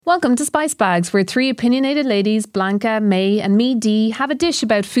Welcome to Spice Bags, where three opinionated ladies, Blanca, May and me, Dee, have a dish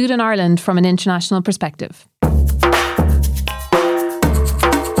about food in Ireland from an international perspective.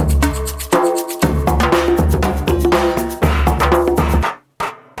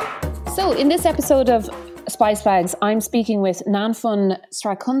 So in this episode of Spice Bags, I'm speaking with Nanfun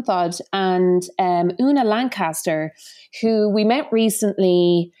Stracuntad and Una Lancaster, who we met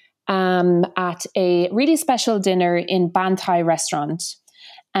recently at a really special dinner in Bantai restaurant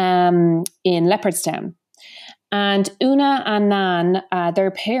in Leopardstown. And Una and Nan,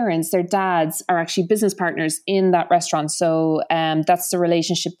 their parents, their dads, are actually business partners in that restaurant. So that's the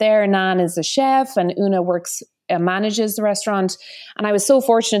relationship there. Nan is a chef and Una manages the restaurant. And I was so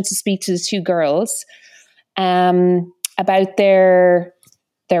fortunate to speak to the two girls about their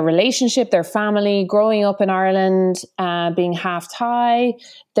relationship, their family, growing up in Ireland, being half Thai,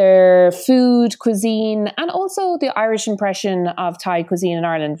 their food, cuisine, and also the Irish impression of Thai cuisine in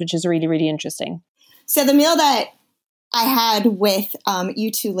Ireland, which is really, really interesting. So the meal that I had with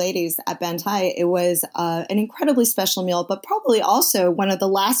you two ladies at Bantai, it was an incredibly special meal, but probably also one of the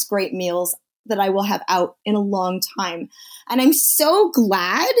last great meals that I will have out in a long time. And I'm so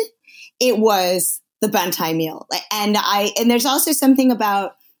glad it was the Bantai meal. And there's also something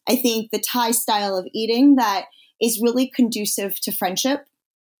about, I think, the Thai style of eating that is really conducive to friendship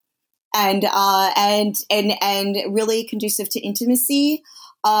and really conducive to intimacy.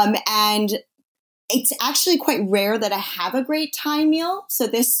 And it's actually quite rare that I have a great Thai meal. So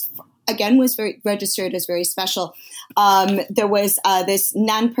this, again, was registered as very special. There was this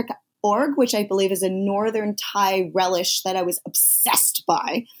Nan Prak Org, which I believe is a northern Thai relish that I was obsessed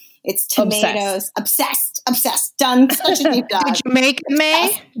by. It's tomatoes. Obsessed. Done such a deep dive. Did you make it,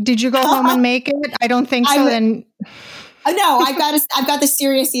 May? Did you go home and make it? I don't think so. Then no, I've got the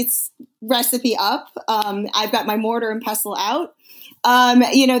Serious Eats recipe up. I've got my mortar and pestle out.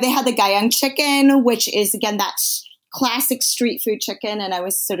 They had the Gayang chicken, which is again that classic street food chicken, and I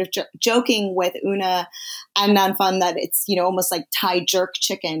was sort of joking with Una and Nanfun that it's almost like Thai jerk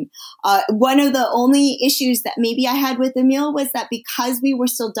chicken. One of the only issues that maybe I had with the meal was that because we were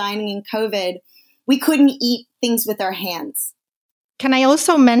still dining in COVID, we couldn't eat things with our hands. Can I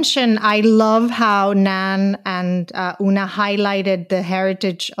also mention, I love how Nan and Una highlighted the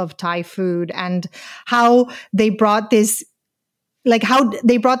heritage of Thai food and how they brought this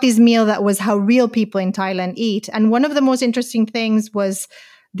meal that was how real people in Thailand eat. And one of the most interesting things was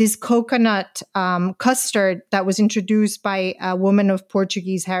this coconut custard that was introduced by a woman of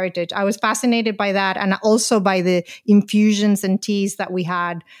Portuguese heritage. I was fascinated by that, and also by the infusions and teas that we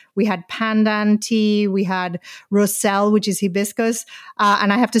had. We had pandan tea, we had roselle, which is hibiscus.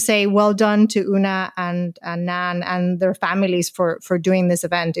 And I have to say, well done to Una and Nan and their families for doing this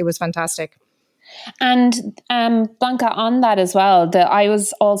event. It was fantastic. And Blanca, on that as well, I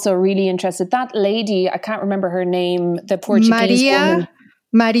was also really interested. That lady, I can't remember her name, the Portuguese woman.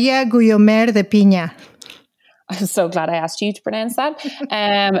 Maria Guillomer de Piña. I'm so glad I asked you to pronounce that.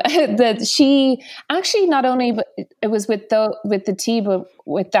 That she actually not only, but it was with the tea, but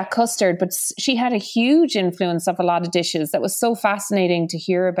with that custard, but she had a huge influence of a lot of dishes. That was so fascinating to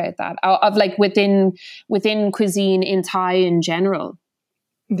hear about that, of like within cuisine in Thai in general.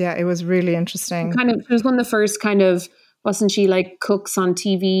 Yeah, it was really interesting. She was one of the first wasn't she like cooks on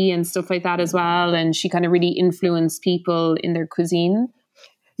TV and stuff like that as well? And she kind of really influenced people in their cuisine.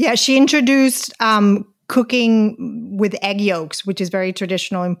 Yeah, she introduced cooking with egg yolks, which is very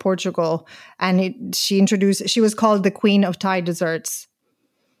traditional in Portugal. And she was called the Queen of Thai Desserts.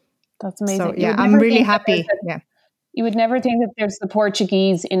 That's amazing. So yeah, I'm really happy. Yeah. You would never think that there's the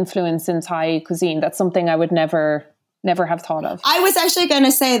Portuguese influence in Thai cuisine. That's something I would never have thought of. I was actually going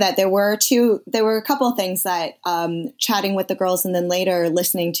to say that there were a couple of things that chatting with the girls and then later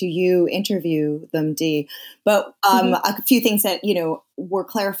listening to you interview them, Dee. But a few things that, were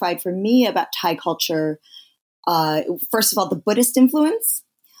clarified for me about Thai culture. First of all, the Buddhist influence,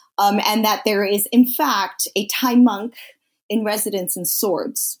 and that there is, in fact, a Thai monk in residence in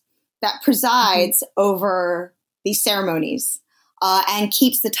Swords that presides over these ceremonies. And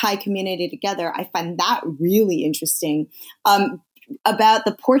keeps the Thai community together. I find that really interesting. About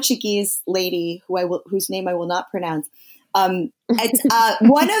the Portuguese lady whose name I will not pronounce. It's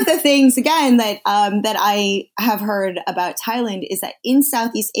one of the things again that I have heard about Thailand is that in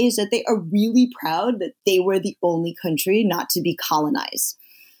Southeast Asia they are really proud that they were the only country not to be colonized.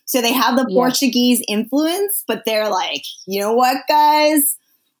 So they have the Portuguese influence, but they're like, you know what, guys?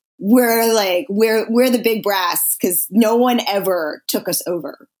 We're the big brass because no one ever took us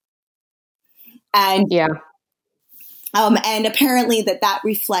over. And and apparently that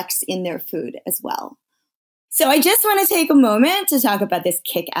reflects in their food as well. So I just want to take a moment to talk about this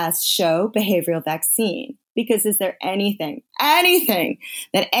kick-ass show, Behavioral Vaccine, because is there anything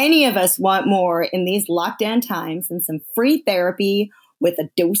that any of us want more in these lockdown times than some free therapy with a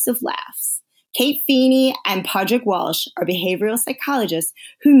dose of laughs? Kate Feeney and Padraig Walsh are behavioral psychologists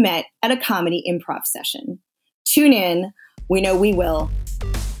who met at a comedy improv session. Tune in. We know we will.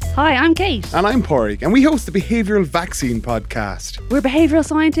 Hi, I'm Kate. And I'm Pádraig, and we host the Behavioural Vaccine podcast. We're behavioural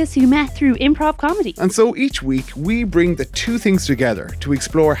scientists who met through improv comedy. And so each week we bring the two things together to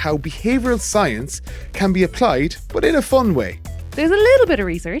explore how behavioural science can be applied, but in a fun way. There's a little bit of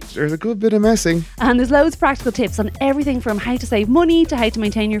research. There's a good bit of messing. And there's loads of practical tips on everything from how to save money to how to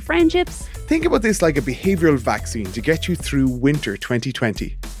maintain your friendships. Think about this like a behavioural vaccine to get you through winter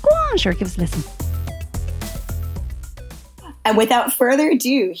 2020. Go on, sure, give us a listen. And without further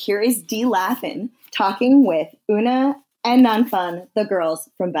ado, here is Dee Laffin talking with Una and Nanfun, the girls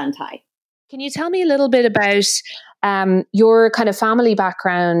from Bantai. Can you tell me a little bit about your kind of family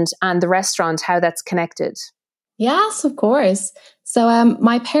background and the restaurant, how that's connected? Yes, of course. So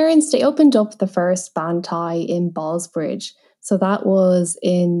my parents, they opened up the first Bantai in Ballsbridge. So that was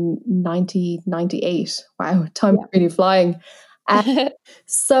in 1998. Wow, time's really flying.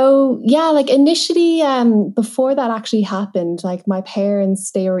 So yeah, like initially, before that actually happened, like my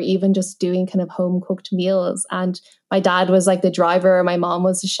parents, they were even just doing kind of home cooked meals, and my dad was like the driver, my mom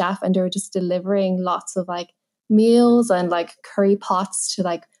was the chef, and they were just delivering lots of like meals and like curry pots to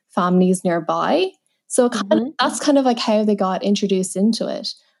like families nearby. So that's kind of like how they got introduced into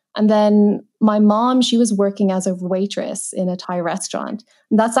it. And then my mom, she was working as a waitress in a Thai restaurant.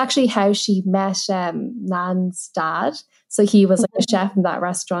 And that's actually how she met Nan's dad. So he was like a chef in that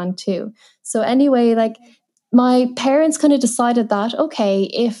restaurant too. So anyway, like my parents kind of decided that, okay,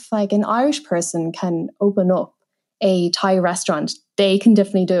 if like an Irish person can open up a Thai restaurant, they can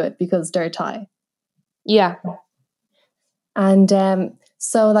definitely do it because they're Thai. Yeah. And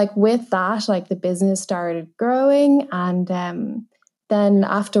so like with that, like the business started growing, and then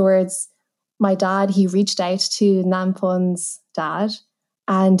afterwards, my dad, he reached out to Nanfun's dad,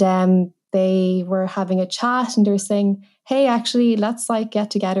 and they were having a chat, and they're saying, hey, actually, let's like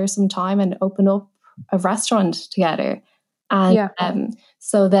get together sometime and open up a restaurant together. And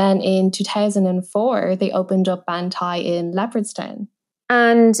so then in 2004, they opened up Bantai in Leopardstown.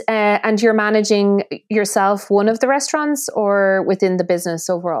 And you're managing yourself one of the restaurants or within the business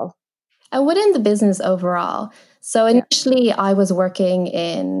overall? Within the business overall. So initially I was working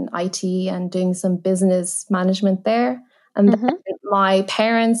in IT and doing some business management there. And then my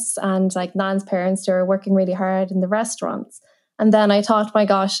parents and like Nan's parents, they were working really hard in the restaurants. And then I thought, my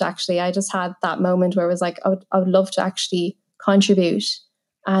gosh, actually, I just had that moment where it was like, I would love to actually contribute.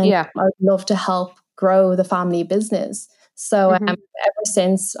 And I would love to help grow the family business. So ever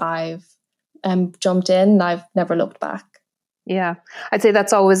since I've jumped in, I've never looked back. Yeah, I'd say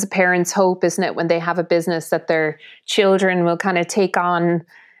that's always a parent's hope, isn't it? When they have a business, that their children will kind of take on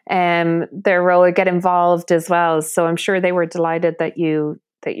their role or get involved as well. So I'm sure they were delighted that you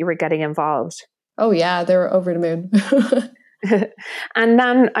were getting involved. Oh yeah, they were over the moon. And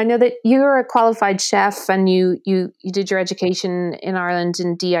Nan, I know that you're a qualified chef, and you did your education in Ireland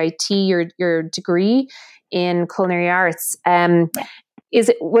in DIT, your degree in culinary arts.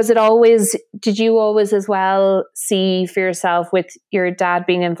 Did you always as well see for yourself with your dad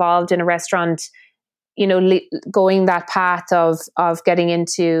being involved in a restaurant, you know, going that path of getting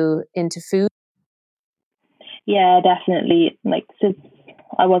into food? Yeah, definitely. Like since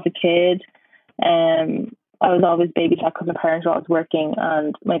I was a kid, I was always babysat because my parents were always working,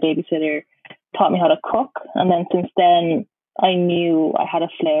 and my babysitter taught me how to cook. And then since then, I knew I had a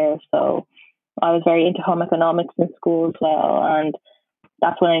flair. So I was very into home economics in school as well. And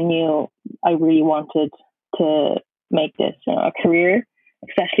that's when I knew I really wanted to make this, you know, a career,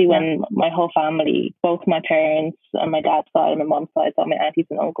 especially when my whole family, both my parents and my dad's side and my mom's side, so my aunties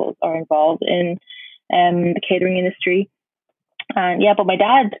and uncles are involved in the catering industry. And yeah, but my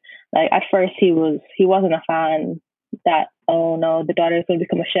dad, like at first he wasn't a fan that, oh no, the daughter is going to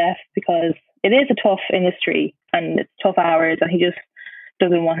become a chef, because it is a tough industry and it's tough hours, and he just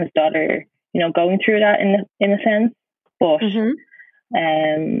doesn't want his daughter, you know, going through that in a sense. But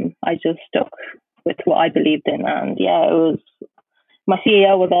I just stuck with what I believed in, and yeah, it was, my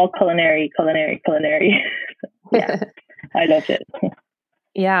CEO was all culinary. Yeah, I loved it.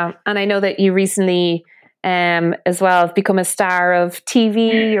 Yeah, and I know that you recently as well have become a star of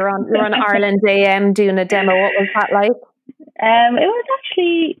TV. You're on Ireland AM doing a demo. What was that like? It was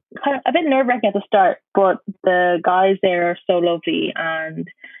actually kind of a bit nerve-wracking at the start, but the guys there are so lovely, and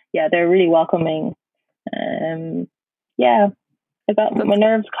yeah, they're really welcoming. Yeah, I got my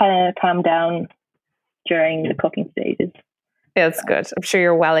nerves kind of calmed down during the cooking stages. Yeah, that's good. I'm sure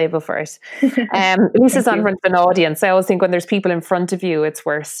you're well able for it. At least it's in front of an audience. I always think when there's people in front of you, it's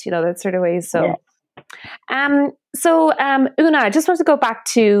worse, that sort of way. So, Una, I just want to go back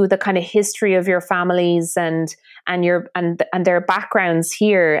to the kind of history of your families and their backgrounds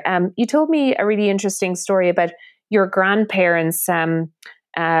here. You told me a really interesting story about your grandparents,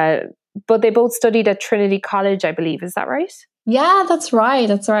 but they both studied at Trinity College, I believe. Is that right? Yeah, that's right.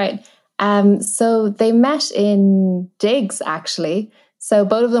 That's right. So they met in Diggs, actually. So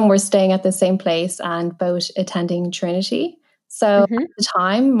both of them were staying at the same place and both attending Trinity. So at the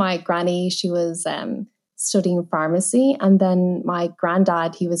time, my granny, she was studying pharmacy, and then my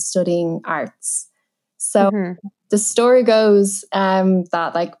granddad, he was studying arts. So the story goes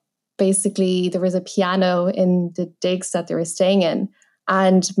that like basically there was a piano in the Diggs that they were staying in,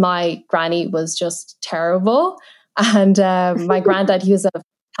 and my granny was just terrible. And my granddad, he was a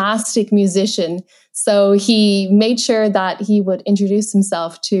fantastic musician. So he made sure that he would introduce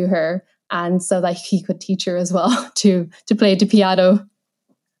himself to her, and so that he could teach her as well to play the piano.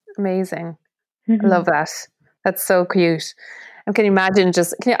 Amazing. I love that. That's so cute. And can you imagine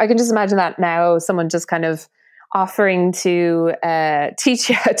I can just imagine that now, someone just kind of offering to teach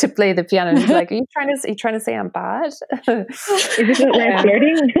you how to play the piano. And he's like, are you trying to say I'm bad? Is it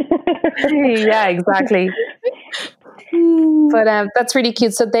flirting? Yeah, exactly. But that's really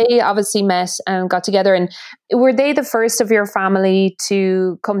cute. So they obviously met and got together. And were they the first of your family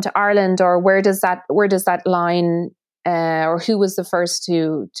to come to Ireland, or where does that line, or who was the first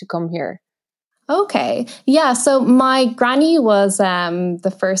to come here? Okay, yeah. So my granny was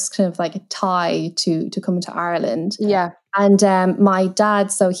the first kind of like Thai to come to Ireland. Yeah, and my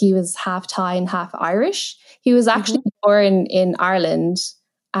dad, so he was half Thai and half Irish. He was actually born in Ireland,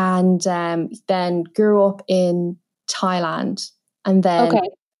 and then grew up in Thailand. And then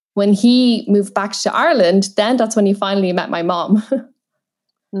when he moved back to Ireland, then that's when he finally met my mom.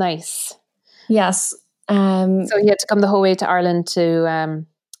 Nice. Yes. So he had to come the whole way to Ireland to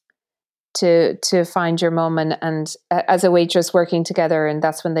find your mum and as a waitress working together, and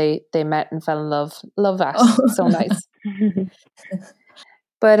that's when they met and fell in love. Love that. So nice.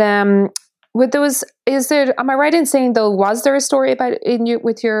 But with those, am I right in saying though, was there a story about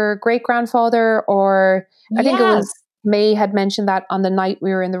with your great grandfather, or I think it was May had mentioned that on the night we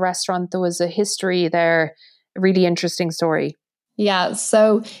were in the restaurant, there was a history there, a really interesting story. Yeah,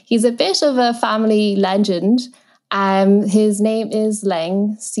 so he's a bit of a family legend. His name is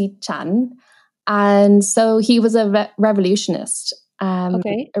Leng Si-chan. And so he was a revolutionist, a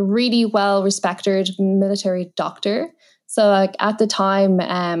really well-respected military doctor. So like at the time,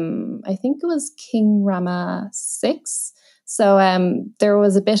 I think it was King Rama VI. So there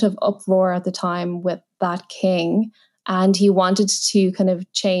was a bit of uproar at the time with that king, and he wanted to kind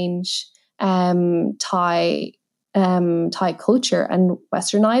of change Thai culture and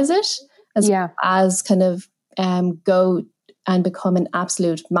westernize it as kind of go and become an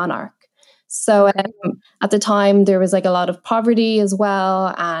absolute monarch. So at the time there was like a lot of poverty as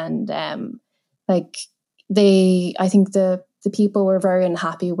well, and I think the people were very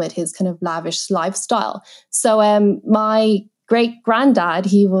unhappy with his kind of lavish lifestyle. So my great granddad,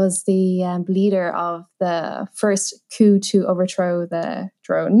 he was the leader of the first coup to overthrow the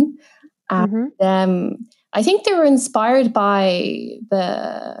throne. And I think they were inspired by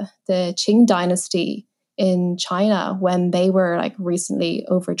the Qing dynasty in China when they were like recently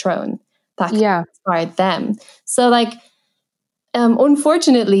overthrown. That inspired them. So like,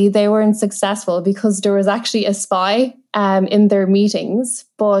 unfortunately, they weren't successful because there was actually a spy in their meetings.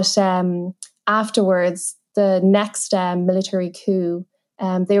 But afterwards, the next military coup,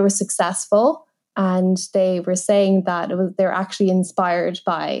 they were successful. And they were saying that they're actually inspired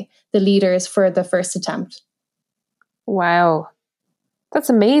by the leaders for the first attempt. Wow. That's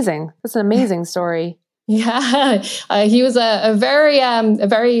amazing. That's an amazing story. Yeah, he was a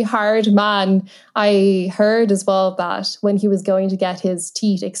very hard man. I heard as well that when he was going to get his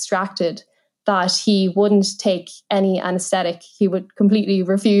teeth extracted, that he wouldn't take any anesthetic. He would completely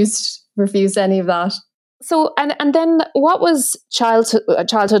refuse any of that. So, and then what was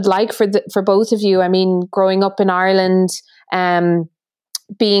childhood like for both of you? I mean, growing up in Ireland,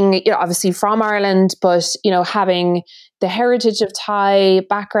 being obviously from Ireland, but having the heritage of Thai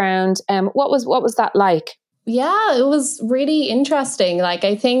background. What was that like? Yeah, it was really interesting. Like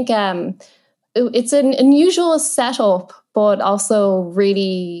I think it's an unusual setup, but also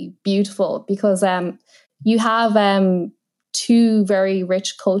really beautiful because you have two very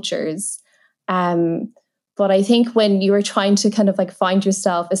rich cultures. But I think when you were trying to kind of like find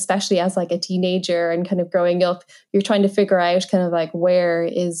yourself, especially as like a teenager and kind of growing up, you're trying to figure out kind of like where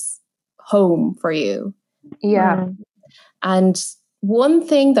is home for you. Yeah. And one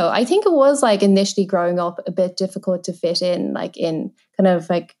thing though, I think it was like initially growing up a bit difficult to fit in, like in kind of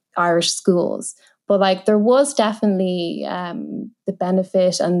like Irish schools. But like there was definitely the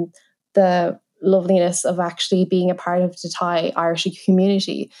benefit and the loveliness of actually being a part of the Thai Irish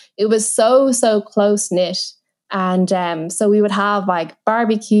community. It was so close knit. And so we would have like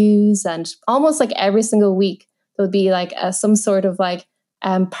barbecues, and almost like every single week there would be like some sort of like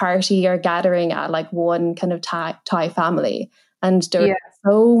party or gathering at like one kind of Thai family. And there was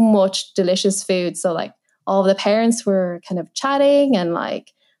so much delicious food. So like all the parents were kind of chatting and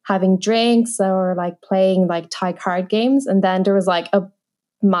like having drinks or like playing like Thai card games. And then there was like a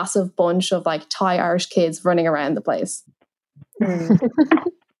massive bunch of like Thai Irish kids running around the place. Would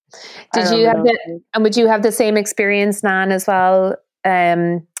you have the same experience, Nan, as well,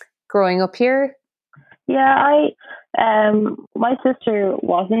 growing up here? Yeah, my sister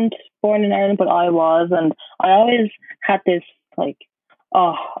wasn't born in Ireland, but I was, and I always had this like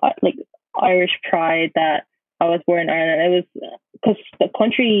Irish pride that I was born in Ireland. It was because the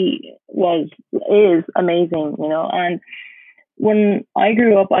country is amazing, you know. And when I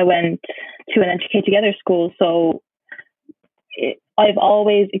grew up, I went to an Educate Together school, so I've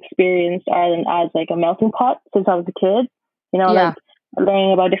always experienced Ireland as like a melting pot since I was a kid. You know, like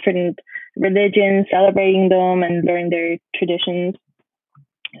learning about different religions, celebrating them, and learning their traditions.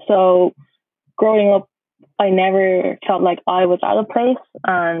 So growing up, I never felt like I was out of place,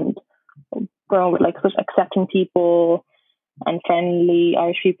 and growing with like such accepting people and friendly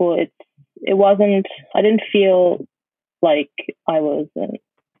Irish people, it wasn't. I didn't feel like I was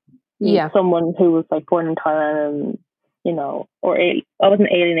someone who was like born in Thailand, and you know, I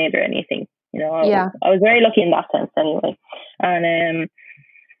wasn't alienated or anything. You know, I was very lucky in that sense anyway. And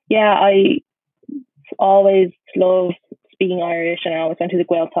I always loved speaking Irish, and I always went to the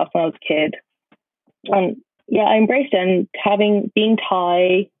Gaeltacht when I was a kid. And I embraced it, and being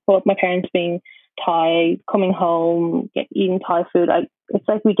Thai, both my parents being Thai, coming home, eating Thai food. It's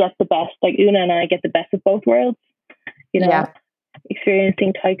like we get the best, like Una and I get the best of both worlds, you know,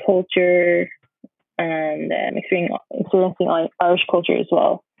 experiencing Thai culture and experiencing Irish culture as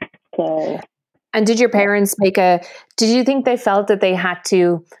well. So, and did your parents did you think they felt that they had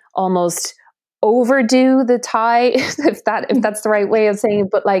to almost overdo the Thai, if that's the right way of saying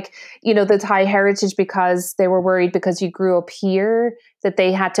it, but like, you know, the Thai heritage, because they were worried because you grew up here that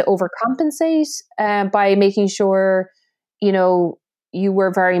they had to overcompensate by making sure, you know, you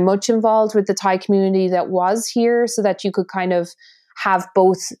were very much involved with the Thai community that was here, so that you could kind of have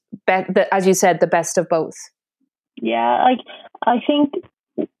both, as you said, the best of both? Yeah, like I think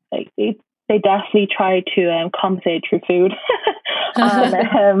like they definitely try to compensate through food. That's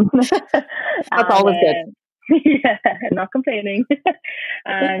always good. Yeah, not complaining.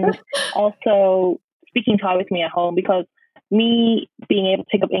 And also speaking Thai with me at home, because me being able to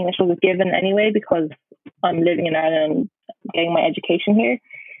pick up English was a given anyway, because I'm living in Ireland, getting my education here.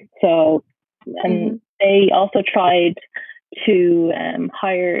 So, and they also tried to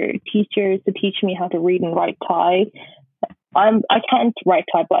hire teachers to teach me how to read and write Thai. I can't write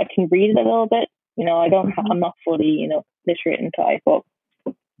Thai, but I can read it a little bit. You know, I'm not fully, you know, literate in Thai, but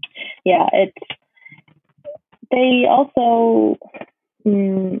yeah, they also,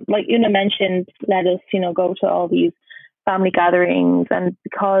 like Una mentioned, let us, you know, go to all these family gatherings, and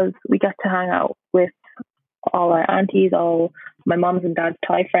because we get to hang out with all our aunties, all my mom's and dad's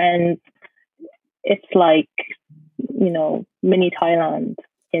Thai friends, it's like, you know, mini Thailand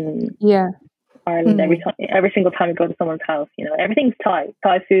in Ireland. Every single time we go to someone's house, you know, everything's Thai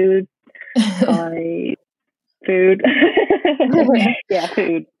food, Thai food.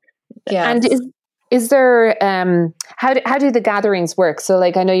 Food. Yeah. And is there how do the gatherings work? So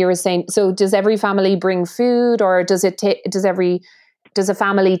like, I know you were saying, so does every family bring food, or does a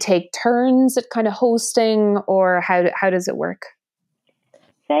family take turns at kind of hosting, or how does it work?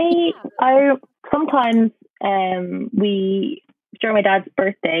 Sometimes during my dad's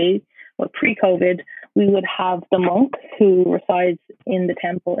birthday, pre-COVID, we would have the monk who resides in the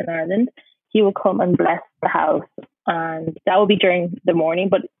temple in Ireland. He will come and bless the house, and that will be during the morning.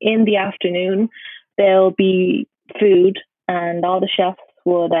 But in the afternoon, there'll be food, and all the chefs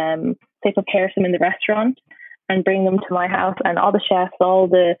would prepare some in the restaurant and bring them to my house. And all the chefs, all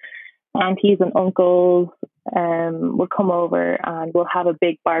the aunties and uncles will come over, and we'll have a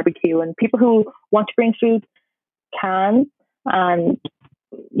big barbecue. And people who want to bring food can, and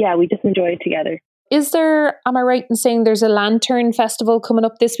we just enjoy it together. Am I right in saying there's a lantern festival coming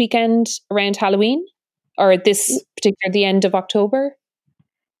up this weekend around Halloween, or the end of October?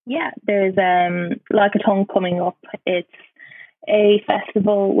 Yeah, there's Lagathung coming up. It's a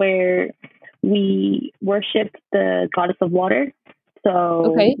festival where we worship the goddess of water.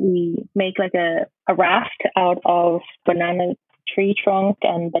 So we make like a raft out of banana tree trunk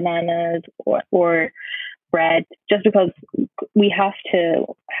and bananas or bread, just because we have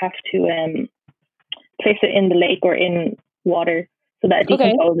to place it in the lake or in water so that it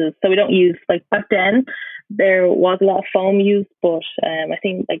decomposes. So we don't use, like, back then there was a lot of foam used, but I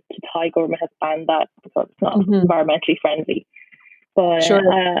think like the Thai government has banned that because it's not environmentally friendly. But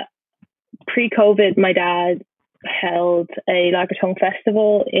pre-COVID, my dad held a Lagertung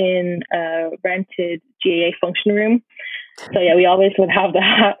festival in a rented GAA function room. So yeah, we always would have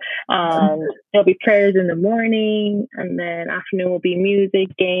that. There'll be prayers in the morning, and then afternoon will be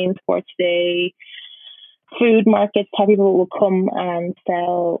music, games, sports day, food markets. Thai people will come and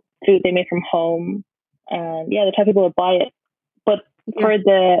sell food they made from home. And yeah, the Thai people would buy it. But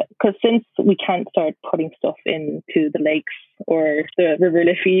because since we can't start putting stuff into the lakes or the River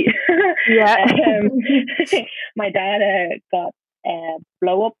Liffey, my dad got a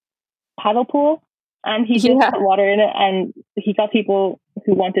blow up paddle pool, and he just put water in it, and he got people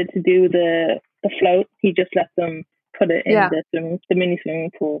who wanted to do the float. He just let them put it in the mini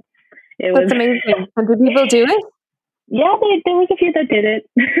swimming pool. That's amazing. And did people do it? Yeah, there was a few that did it.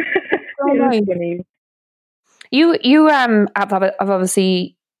 Oh, nice. Funny. You have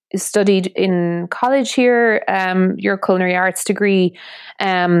obviously studied in college here, your culinary arts degree,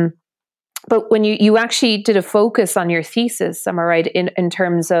 but when you actually did a focus on your thesis, am I right, in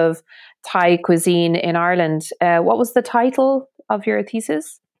terms of Thai cuisine in Ireland? What was the title of your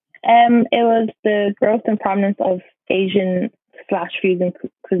thesis? It was the growth and prominence of Asian/fusion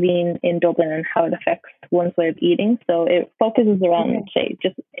cuisine in Dublin and how it affects one's way of eating. So it focuses around, say,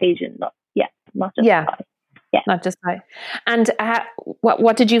 just Asian, not just Thai. Yeah, not just Thai. And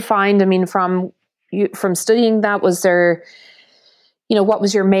what did you find? I mean, from studying that, was there, what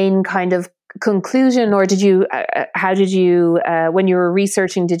was your main kind of conclusion, or did you? How did you, when you were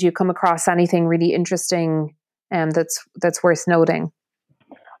researching, did you come across anything really interesting that's worth noting?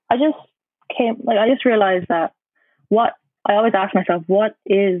 I just realized that I always ask myself, what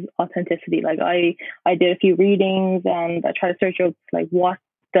is authenticity? Like I did a few readings and I tried to search up like what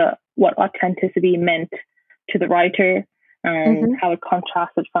authenticity meant to the writer and how it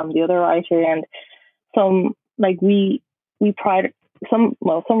contrasted from the other writer. And some, like, we pride some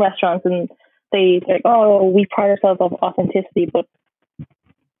restaurants, and they like, oh, we pride ourselves on authenticity, but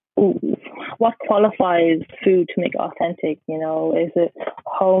what qualifies food to make authentic? Is it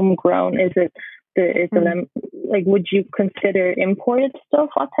homegrown? Is it like, would you consider imported stuff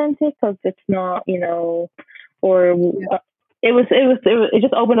authentic because it's not, or it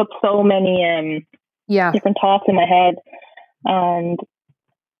just opened up so many different thoughts in my head, and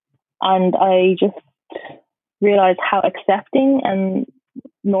I just realized how accepting and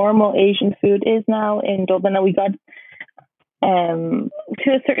normal Asian food is now in Dublin. And we got to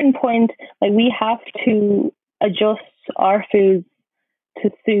a certain point, like, we have to adjust our foods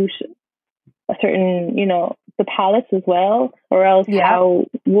to suit a certain, the palates as well, or else how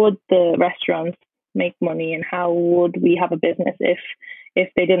would the restaurants make money, and how would we have a business if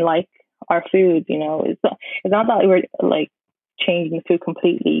they didn't like our food? It's not that we're like changing the food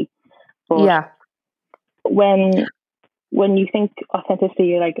completely, but when you think authenticity,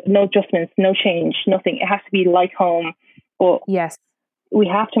 you're like, no adjustments, no change, nothing. It has to be like home. But we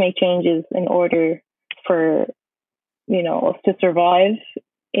have to make changes in order for us to survive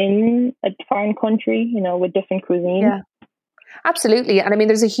in a foreign country, with different cuisine. Yeah, absolutely. And I mean,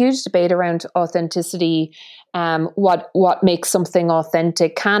 there's a huge debate around authenticity. What makes something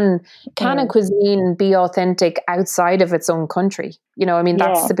authentic? Can a cuisine be authentic outside of its own country? I mean,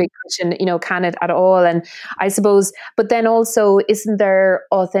 that's the big question. Can it at all? And I suppose, but then also, isn't there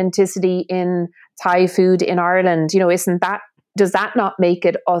authenticity in Thai food in Ireland? Does that not make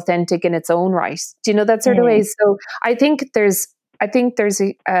it authentic in its own right? Do you know that sort of way? So I think there's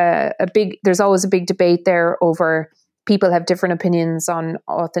there's always a big debate there over, people have different opinions on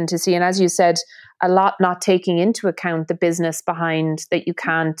authenticity. And as you said, a lot not taking into account the business behind that. You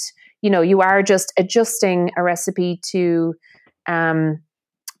can't, you are just adjusting a recipe to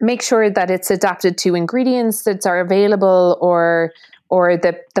make sure that it's adapted to ingredients that are available or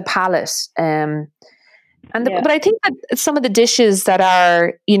the palate. But I think that some of the dishes that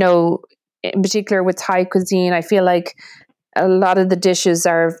are, in particular with Thai cuisine, I feel like a lot of the dishes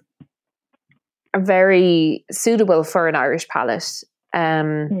are very suitable for an Irish palate.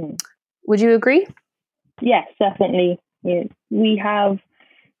 Would you agree? Yes, definitely. Yeah. We have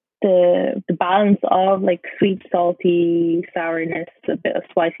the balance of like sweet, salty, sourness, a bit of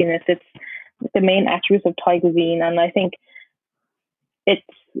spiciness. It's the main attributes of Thai cuisine, and I think it's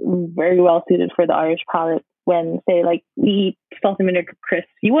very well suited for the Irish palate. When, say, like, we eat salt and vinegar crisps,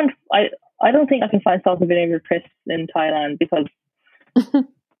 you wouldn't. I don't think I can find salt and vinegar crisps in Thailand because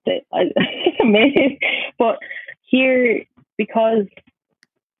maybe, but here, because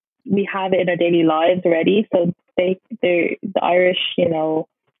we have it in our daily lives already, so the Irish,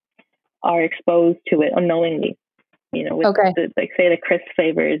 are exposed to it unknowingly, with the crisp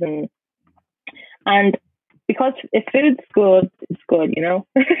flavors and because if food's good, it's good,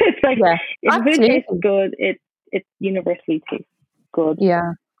 it's like if food tastes good, it universally tastes good.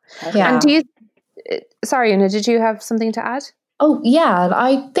 Yeah. And sorry, Una, did you have something to add? Oh yeah,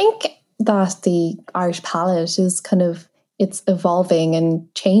 I think that the Irish palate is it's evolving and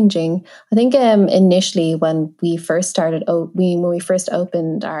changing. I think initially when we first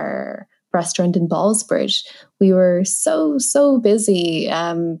opened our restaurant in Ballsbridge, we were so busy.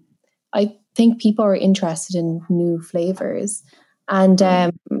 I think people are interested in new flavors, and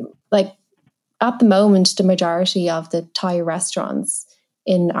like at the moment, the majority of the Thai restaurants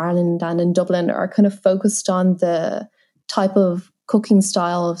in Ireland and in Dublin are kind of focused on the type of cooking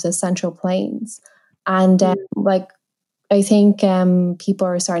style of the Central Plains, and I think people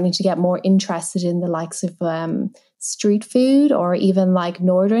are starting to get more interested in the likes of street food or even like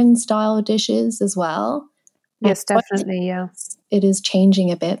northern style dishes as well. Yes, definitely. Yeah, it is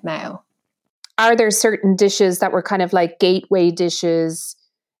changing a bit now. Are there certain dishes that were kind of like gateway dishes,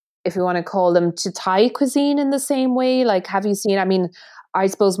 if you want to call them, to Thai cuisine in the same way? Like, have you seen, I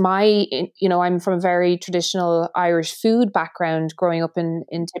suppose I'm from a very traditional Irish food background growing up in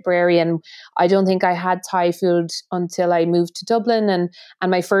Tipperary, and I don't think I had Thai food until I moved to Dublin, and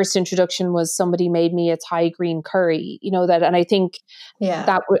my first introduction was somebody made me a Thai green curry, and I think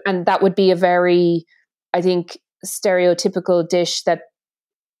that would be a very, I think, stereotypical dish that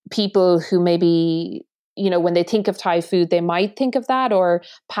people who maybe, when they think of Thai food, they might think of that, or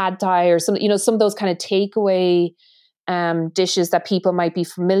pad Thai, or some of those kind of takeaway dishes that people might be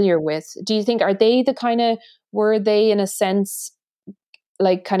familiar with. Do you think, were they in a sense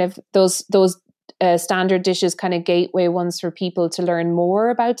like kind of those standard dishes, kind of gateway ones for people to learn more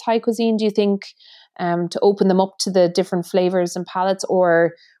about Thai cuisine? Do you think to open them up to the different flavors and palates,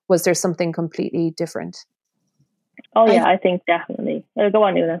 or was there something completely different? Oh yeah, I think definitely. Go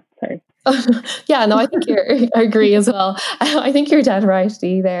on, Una. Sorry. Yeah, no, I think I agree as well. I think you're dead right,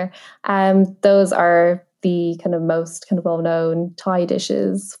 Dee, there. Those are the kind of most kind of well-known Thai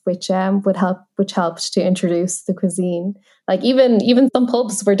dishes, which helped to introduce the cuisine. Like even some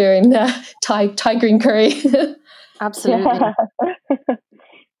pubs were doing Thai green curry. Absolutely. Yeah.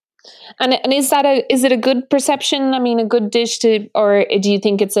 And is it a good perception? A good dish or do you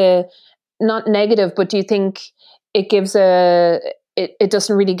think it's a not negative, but do you think it gives it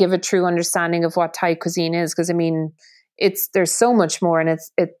doesn't really give a true understanding of what Thai cuisine is? Because there's so much more, and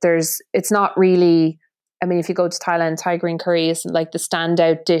it's not really. If you go to Thailand, Thai green curry isn't like the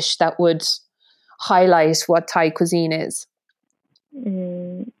standout dish that would highlight what Thai cuisine is.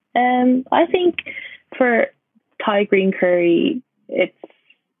 I think for Thai green curry, it's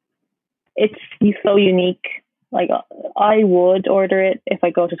so unique. Like, I would order it if I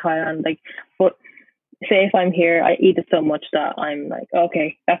go to Thailand. Like, but say if I'm here, I eat it so much that I'm like,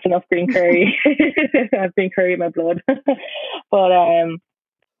 okay, that's enough green curry. I have green curry in my blood. But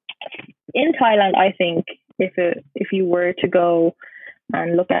in Thailand, I think if you were to go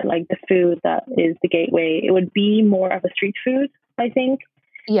and look at like the food that is the gateway, it would be more of a street food, I think.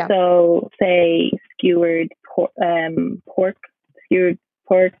 Yeah. So say skewered pork skewers.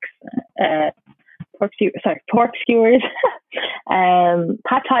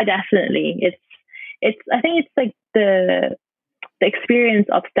 Pad Thai, definitely. It's I think it's like the experience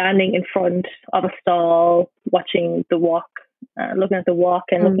of standing in front of a stall, watching the wok, looking at the wok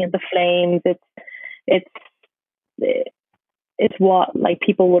and looking at the flames. It's what like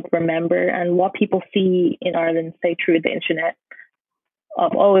people would remember, and what people see in Ireland, say through the internet.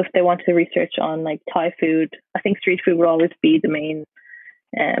 If they want to research on like Thai food, I think street food will always be the main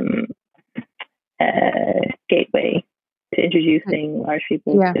gateway to introducing Irish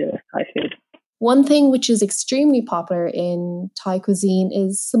people to Thai food. One thing which is extremely popular in Thai cuisine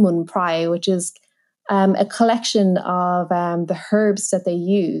is samun prai, which is a collection of the herbs that they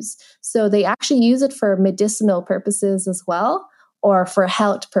use. So they actually use it for medicinal purposes as well, or for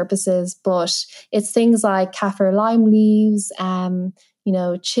health purposes. But it's things like kaffir lime leaves,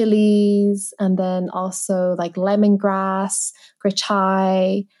 chilies, and then also like lemongrass,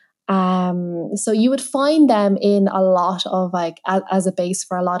 grachai. So you would find them in a lot of as a base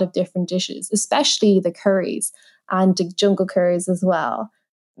for a lot of different dishes, especially the curries and the jungle curries as well.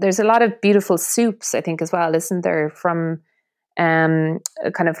 There's a lot of beautiful soups, I think, as well, isn't there, from kind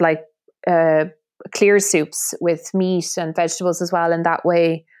of like clear soups with meat and vegetables as well in that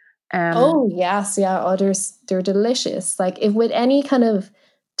way. Oh yes, yeah. Oh, they're delicious. Like if with any kind of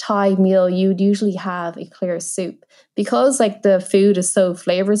Thai meal, you'd usually have a clear soup because like the food is so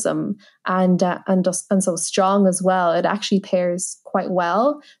flavorsome and so strong as well. It actually pairs quite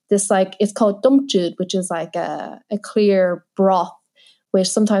well. This like it's called dumjud, which is like a clear broth, which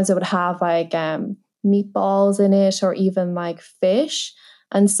sometimes it would have like meatballs in it or even like fish.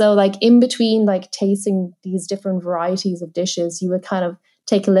 And so like in between like tasting these different varieties of dishes, you would kind of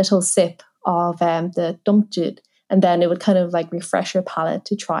take a little sip of the dumjud, and then it would kind of like refresh your palate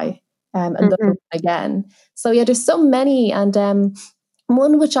to try and again. So yeah, there's so many, and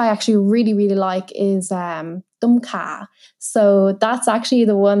one which I actually really really like is dum kha. So that's actually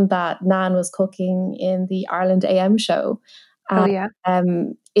the one that Nan was cooking in the Ireland AM show. Oh yeah.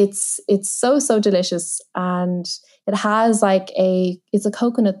 It's so delicious, and it has like it's a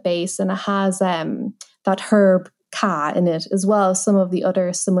coconut base, and it has that herb kha in it, as well as some of the other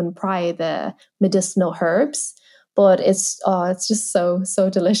samun prai, the medicinal herbs. But it's just so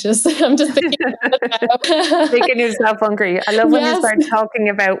delicious. I'm just thinking making yourself hungry. I love when you start talking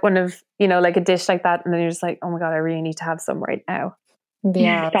about one of, like a dish like that, and then you're just like, oh my God, I really need to have some right now.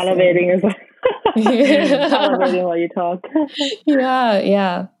 Yeah, salivating as well. Salivating while you talk.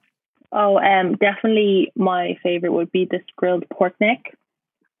 Yeah. Oh, definitely my favorite would be this grilled pork neck.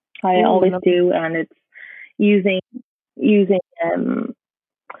 I always do, and it's using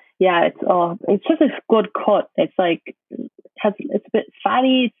it's just a good cut. It's like it's a bit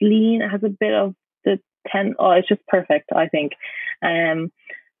fatty, it's lean, it has a bit of it's just perfect, I think.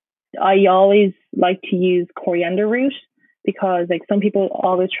 I always like to use coriander root, because like some people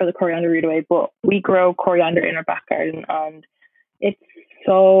always throw the coriander root away, but we grow coriander in our back garden, and it's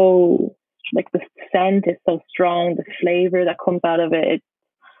so like the scent is so strong, the flavor that comes out of it,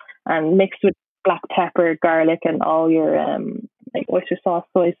 and mixed with black pepper, garlic, and all your like oyster sauce,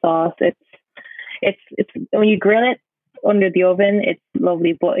 soy sauce. It's when you grill it under the oven, it's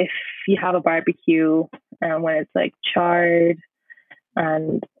lovely. But if you have a barbecue, when it's like charred,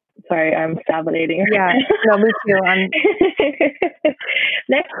 and sorry, I'm salivating. Yeah, no, me too.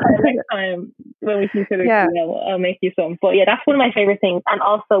 Next time when we consider, I'll make you some. But yeah, that's one of my favorite things. And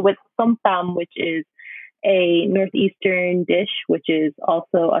also with somtam, which is a northeastern dish, which is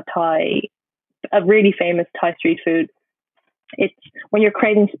also a really famous Thai street food. It's when you're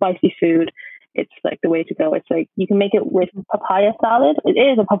craving spicy food, it's like the way to go. It's like you can make it with papaya salad. It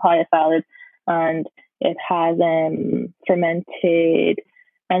is a papaya salad, and it has fermented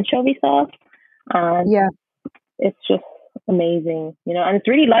anchovy sauce, and it's just amazing, and it's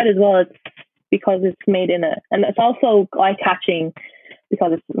really light as well. It's because it's made and it's also eye catching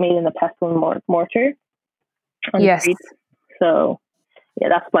because it's made in a pestle and mortar. Yes. So yeah,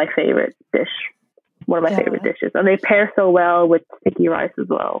 that's my favorite dish. One of my favorite dishes, and they pair so well with sticky rice as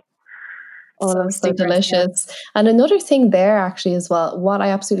well. Oh, so delicious. And another thing there actually as well, what I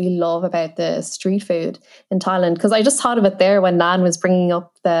absolutely love about the street food in Thailand, because I just thought of it there when Nan was bringing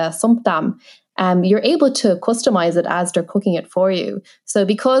up the somtam, you're able to customize it as they're cooking it for you. So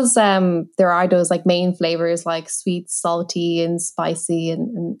because there are those like main flavors like sweet, salty, and spicy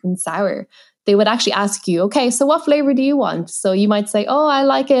and sour, they would actually ask you, okay, so what flavor do you want? So you might say, oh, I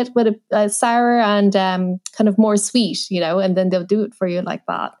like it with a sour and kind of more sweet, and then they'll do it for you like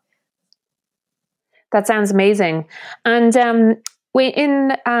that. That sounds amazing. And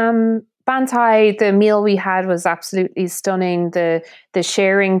in Ban Thai, the meal we had was absolutely stunning. The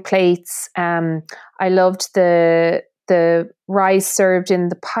sharing plates. I loved the rice served in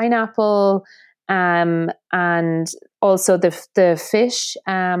the pineapple, and also the fish.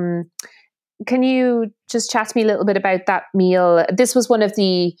 Can you just chat to me a little bit about that meal? This was one of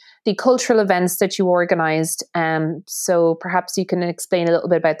the cultural events that you organised. So perhaps you can explain a little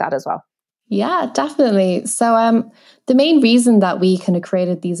bit about that as well. Yeah, definitely. So the main reason that we kind of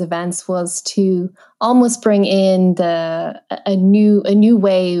created these events was to almost bring in a new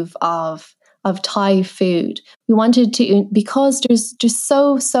wave of Thai food. We wanted to, because there's just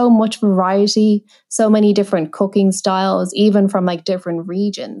so much variety, so many different cooking styles, even from like different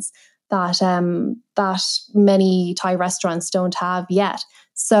regions that many Thai restaurants don't have yet.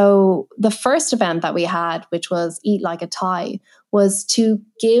 So the first event that we had, which was Eat Like a Thai, was to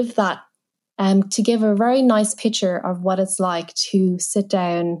give a very nice picture of what it's like to sit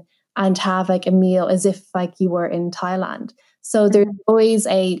down and have like a meal as if like you were in Thailand. So there's always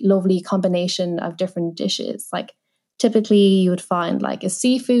a lovely combination of different dishes. Like typically you would find like a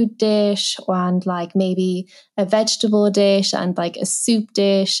seafood dish and like maybe a vegetable dish and like a soup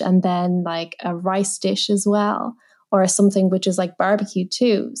dish and then like a rice dish as well. or something which is like barbecue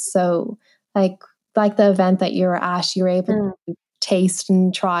too. So like the event that you're at, you're able to taste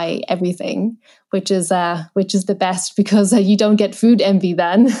and try everything, which is the best, because you don't get food envy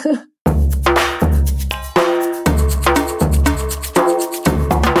then.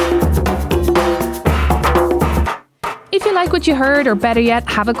 If you like what you heard, or better yet,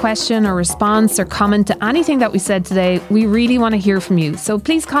 have a question or response or comment to anything that we said today, we really want to hear from you. So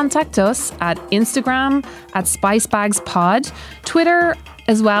please contact us at Instagram at SpiceBagsPod, Twitter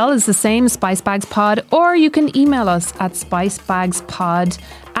as well is the same, SpiceBagsPod, or you can email us at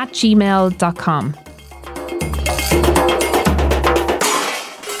spicebagspod@gmail.com.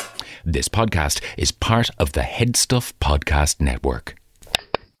 This podcast is part of the Headstuff Podcast Network.